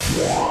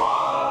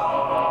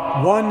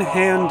One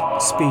Hand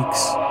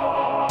Speaks.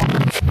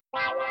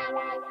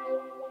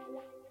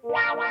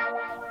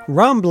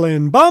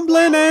 Rumbling,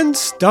 bumbling, and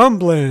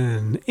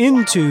stumbling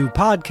into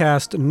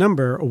podcast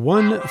number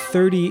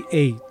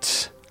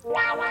 138.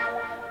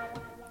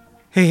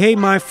 Hey,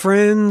 my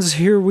friends,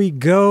 here we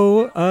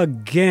go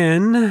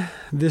again.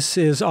 This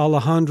is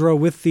Alejandro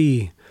with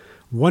the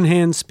One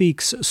Hand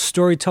Speaks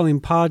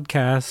Storytelling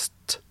Podcast.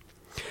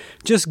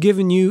 Just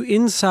giving you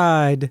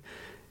inside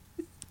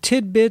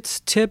tidbits,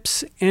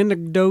 tips,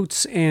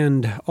 anecdotes,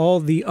 and all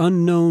the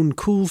unknown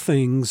cool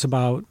things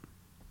about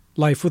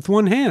life with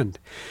one hand.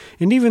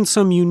 And even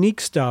some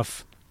unique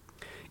stuff,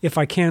 if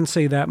I can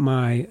say that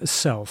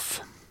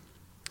myself.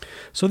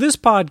 So this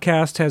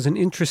podcast has an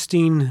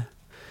interesting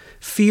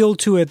feel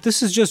to it.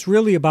 This is just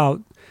really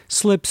about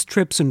slips,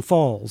 trips, and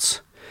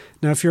falls.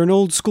 Now, if you're an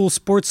old school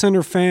Sports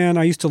Center fan,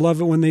 I used to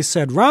love it when they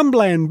said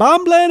rumbling,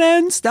 bumbling,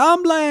 and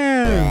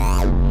stumbling.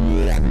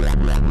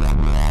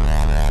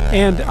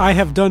 And I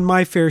have done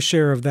my fair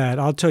share of that,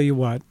 I'll tell you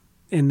what.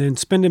 And then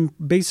spending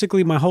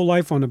basically my whole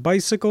life on a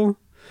bicycle,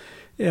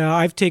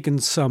 I've taken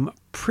some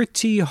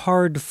pretty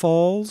hard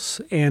falls,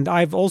 and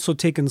I've also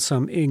taken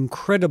some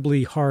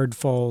incredibly hard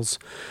falls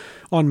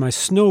on my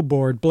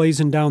snowboard,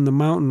 blazing down the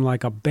mountain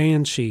like a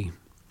banshee.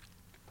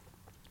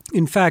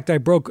 In fact, I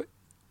broke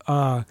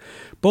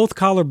both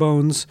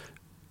collarbones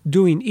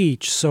doing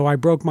each. So I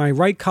broke my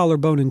right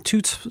collarbone in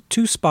two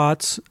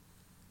spots.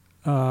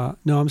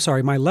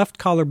 My left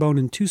collarbone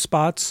in two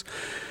spots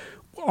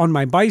on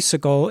my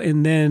bicycle.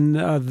 And then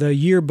the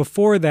year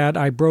before that,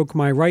 I broke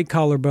my right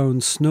collarbone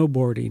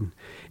snowboarding.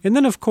 And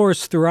then, of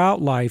course,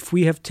 throughout life,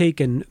 we have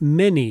taken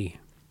many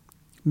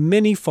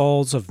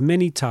falls of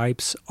many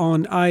types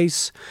on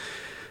ice,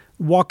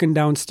 walking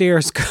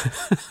downstairs,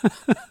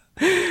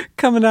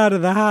 coming out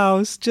of the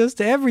house,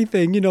 just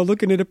everything,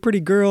 looking at a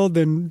pretty girl,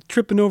 then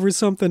tripping over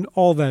something,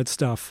 all that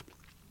stuff.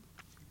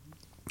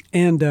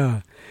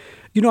 And,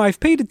 I've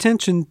paid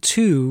attention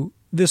to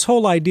this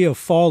whole idea of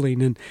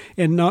falling.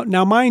 And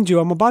now, mind you,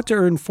 I'm about to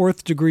earn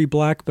 4th degree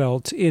black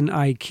belt in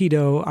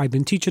Aikido. I've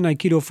been teaching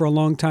Aikido for a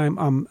long time.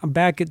 I'm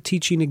back at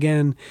teaching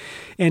again.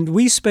 And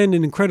we spend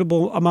an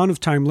incredible amount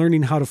of time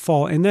learning how to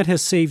fall. And that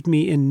has saved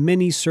me in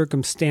many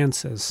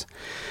circumstances.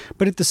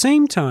 But at the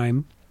same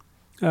time,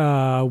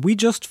 we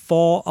just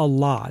fall a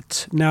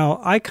lot. Now,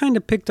 I kind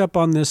of picked up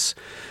on this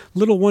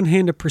little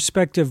one-handed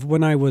perspective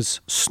when I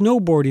was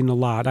snowboarding a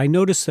lot. I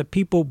noticed that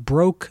people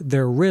broke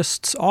their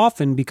wrists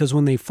often because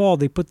when they fall,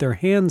 they put their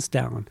hands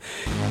down.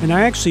 And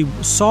I actually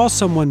saw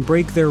someone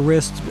break their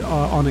wrist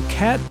on a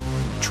cat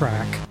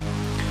track.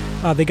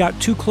 They got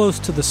too close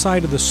to the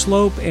side of the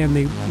slope and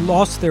they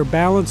lost their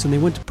balance and they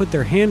went to put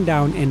their hand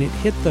down and it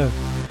hit the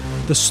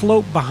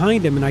slope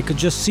behind them and I could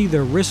just see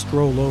their wrist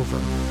roll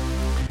over.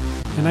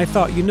 And I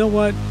thought, you know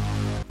what?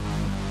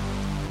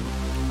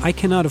 I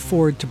cannot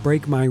afford to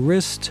break my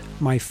wrist,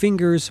 my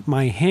fingers,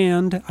 my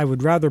hand. I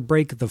would rather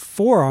break the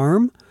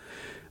forearm,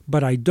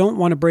 but I don't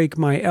want to break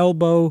my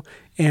elbow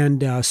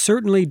and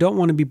certainly don't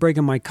want to be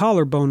breaking my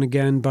collarbone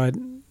again, but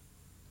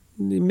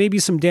maybe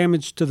some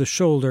damage to the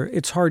shoulder.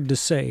 It's hard to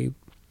say.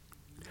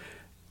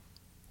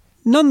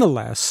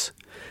 Nonetheless,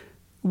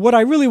 what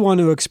I really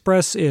want to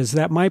express is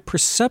that my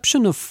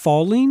perception of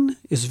falling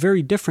is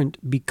very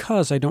different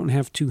because I don't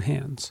have two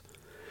hands.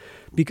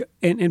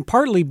 And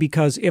partly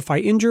because if I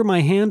injure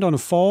my hand on a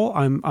fall,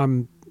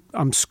 I'm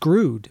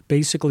screwed.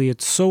 Basically,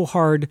 it's so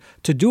hard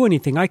to do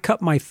anything. I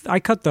cut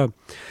the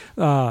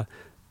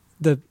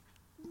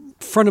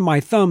front of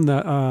my thumb,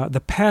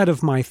 the pad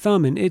of my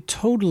thumb, and it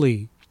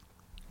totally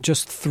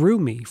just threw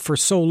me for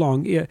so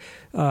long.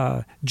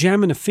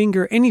 Jamming a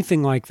finger,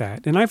 anything like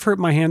that. And I've hurt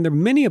my hand. There are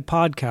many a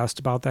podcast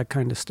about that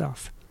kind of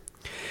stuff.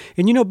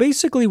 And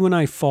basically when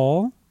I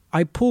fall,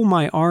 I pull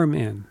my arm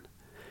in.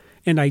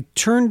 And I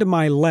turn to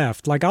my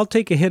left, like I'll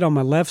take a hit on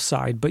my left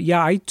side, but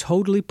yeah, I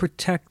totally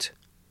protect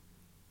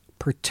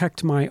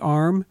my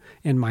arm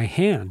and my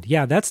hand.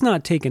 Yeah, that's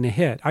not taking a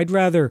hit. I've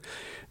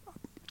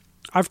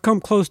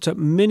come close to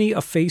many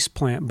a face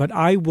plant, but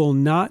I will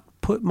not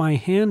put my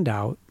hand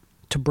out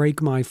to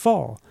break my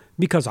fall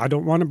because I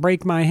don't want to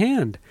break my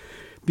hand.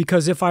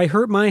 Because if I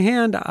hurt my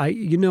hand, I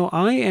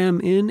am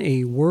in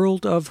a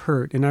world of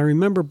hurt. And I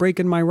remember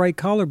breaking my right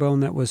collarbone.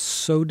 That was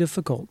so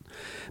difficult.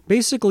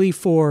 Basically,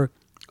 for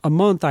a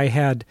month, I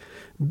had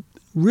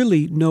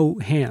really no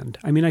hand.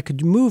 I mean, I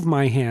could move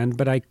my hand,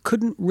 but I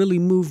couldn't really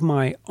move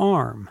my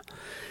arm.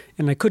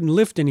 And I couldn't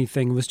lift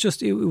anything.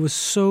 It was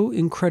so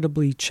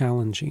incredibly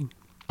challenging.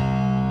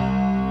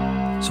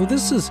 So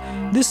this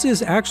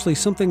is actually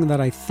something that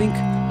I think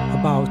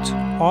about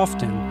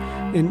often.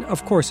 And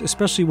of course,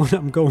 especially when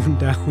I'm going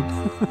down.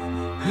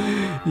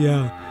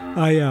 Yeah,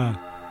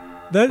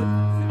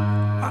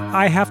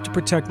 I have to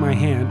protect my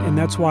hand, and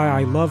that's why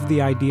I love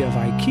the idea of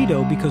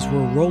Aikido, because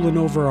we're rolling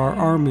over our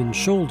arm and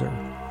shoulder.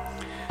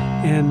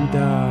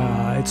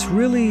 And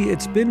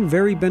it's been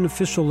very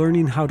beneficial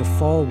learning how to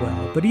fall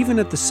well. But even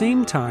at the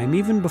same time,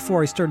 even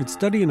before I started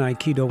studying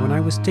Aikido, when I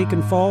was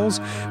taking falls,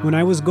 when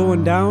I was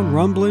going down,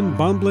 rumbling,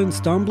 bumbling,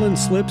 stumbling,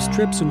 slips,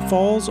 trips, and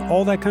falls,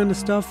 all that kind of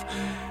stuff,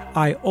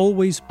 I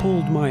always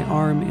pulled my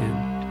arm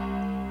in.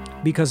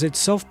 Because it's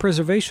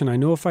self-preservation. I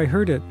know if I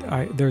hurt it,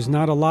 there's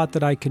not a lot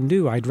that I can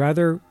do. I'd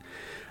rather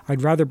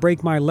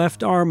break my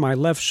left arm, my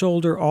left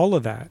shoulder, all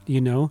of that,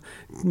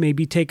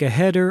 Maybe take a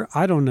header,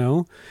 I don't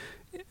know.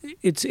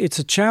 It's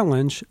a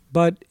challenge,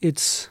 but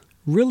it's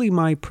really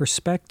my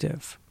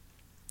perspective.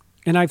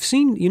 And I've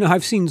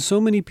seen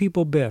so many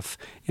people biff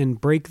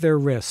and break their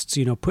wrists,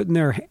 putting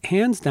their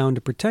hands down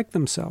to protect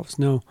themselves.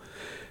 No,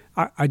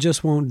 I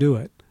just won't do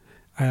it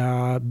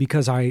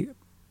because I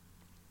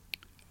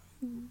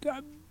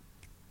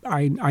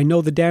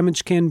know the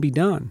damage can be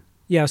done.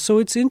 Yeah, so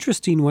it's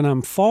interesting when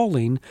I'm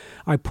falling,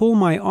 I pull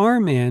my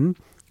arm in,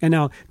 and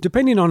now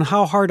depending on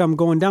how hard I'm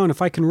going down,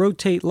 if I can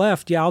rotate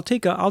left, I'll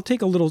take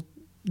a little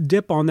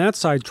dip on that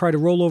side, try to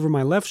roll over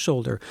my left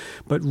shoulder,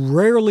 but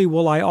rarely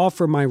will I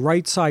offer my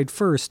right side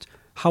first.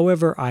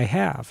 However, I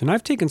have, and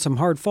I've taken some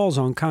hard falls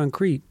on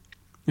concrete,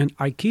 and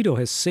Aikido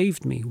has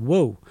saved me.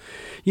 Whoa.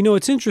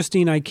 It's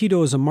interesting,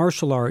 Aikido is a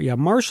martial art. Yeah,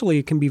 martially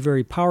it can be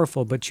very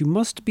powerful, but you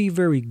must be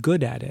very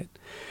good at it.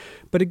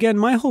 But again,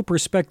 my whole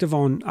perspective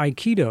on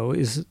Aikido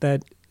is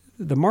that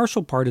the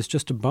martial part is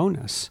just a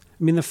bonus.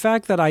 I mean, the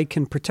fact that I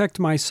can protect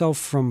myself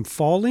from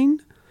falling,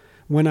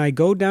 when I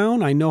go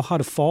down, I know how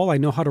to fall, I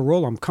know how to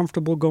roll, I'm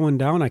comfortable going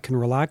down, I can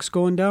relax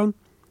going down.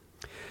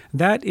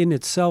 That in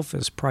itself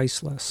is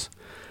priceless.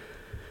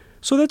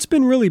 So that's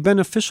been really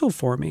beneficial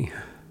for me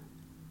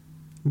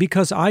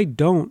because I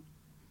don't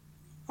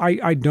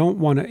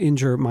want to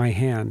injure my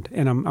hand,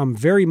 and I'm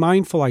very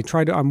mindful.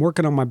 I'm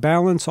working on my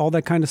balance, all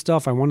that kind of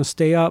stuff. I want to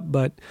stay up,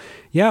 but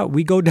yeah,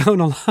 we go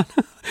down a lot.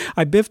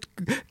 I biffed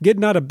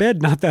getting out of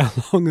bed not that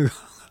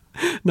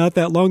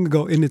long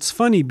ago, and it's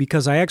funny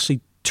because I actually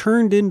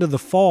turned into the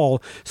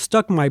fall,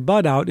 stuck my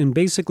butt out, and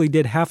basically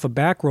did half a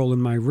back roll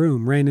in my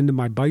room, ran into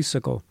my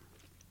bicycle.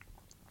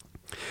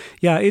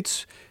 Yeah,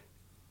 it's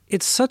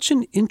such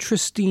an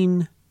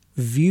interesting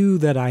view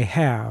that I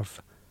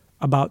have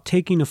about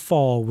taking a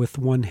fall with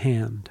one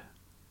hand.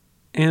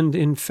 And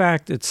in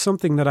fact, it's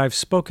something that I've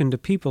spoken to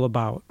people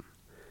about,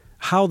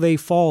 how they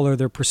fall or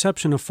their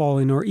perception of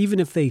falling, or even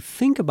if they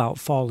think about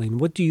falling,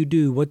 what do you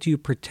do? What do you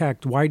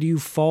protect? Why do you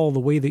fall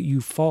the way that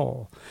you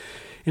fall?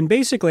 And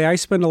basically, I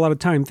spend a lot of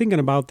time thinking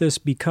about this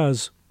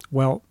because,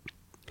 well,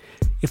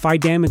 if I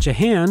damage a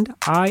hand,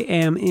 I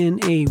am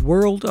in a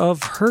world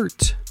of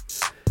hurt.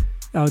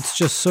 It's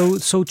just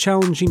so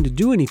challenging to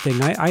do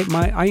anything.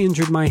 I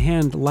injured my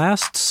hand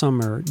last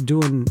summer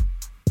doing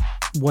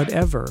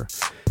whatever,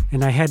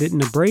 and I had it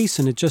in a brace,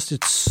 and it's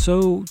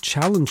so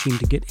challenging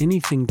to get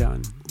anything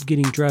done,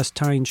 getting dressed,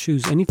 tying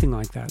shoes, anything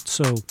like that.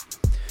 So,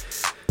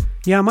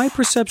 yeah, my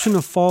perception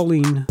of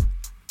falling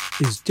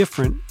is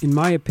different, in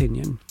my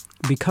opinion,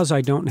 because I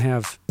don't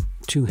have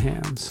two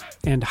hands,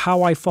 and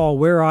how I fall,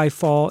 where I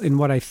fall, and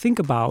what I think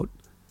about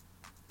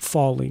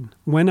falling,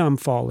 when I'm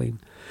falling.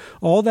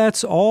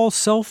 That's all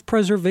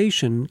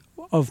self-preservation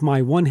of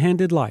my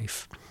one-handed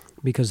life,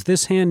 because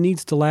this hand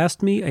needs to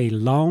last me a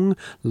long,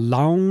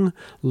 long,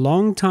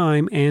 long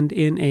time and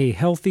in a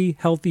healthy,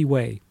 healthy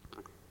way.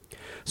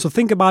 So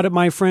think about it,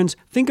 my friends.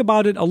 Think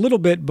about it a little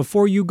bit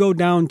before you go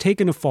down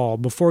taking a fall,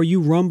 before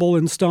you rumble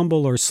and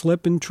stumble or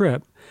slip and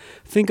trip.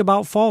 Think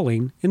about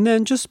falling, and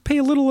then just pay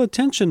a little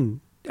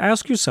attention.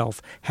 Ask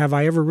yourself, have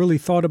I ever really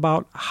thought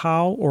about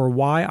how or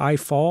why I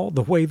fall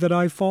the way that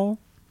I fall?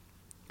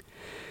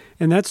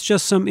 And that's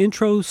just some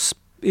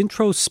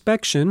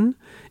introspection,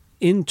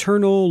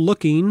 internal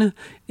looking,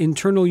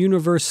 internal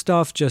universe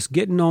stuff, just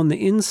getting on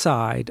the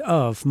inside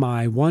of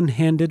my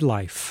one-handed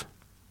life.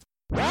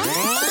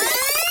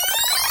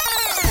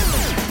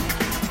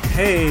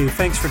 Hey,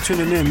 thanks for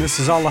tuning in. This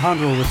is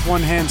Alejandro with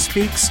One Hand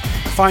Speaks.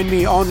 Find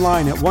me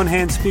online at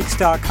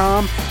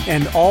onehandspeaks.com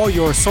and all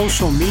your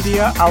social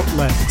media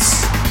outlets.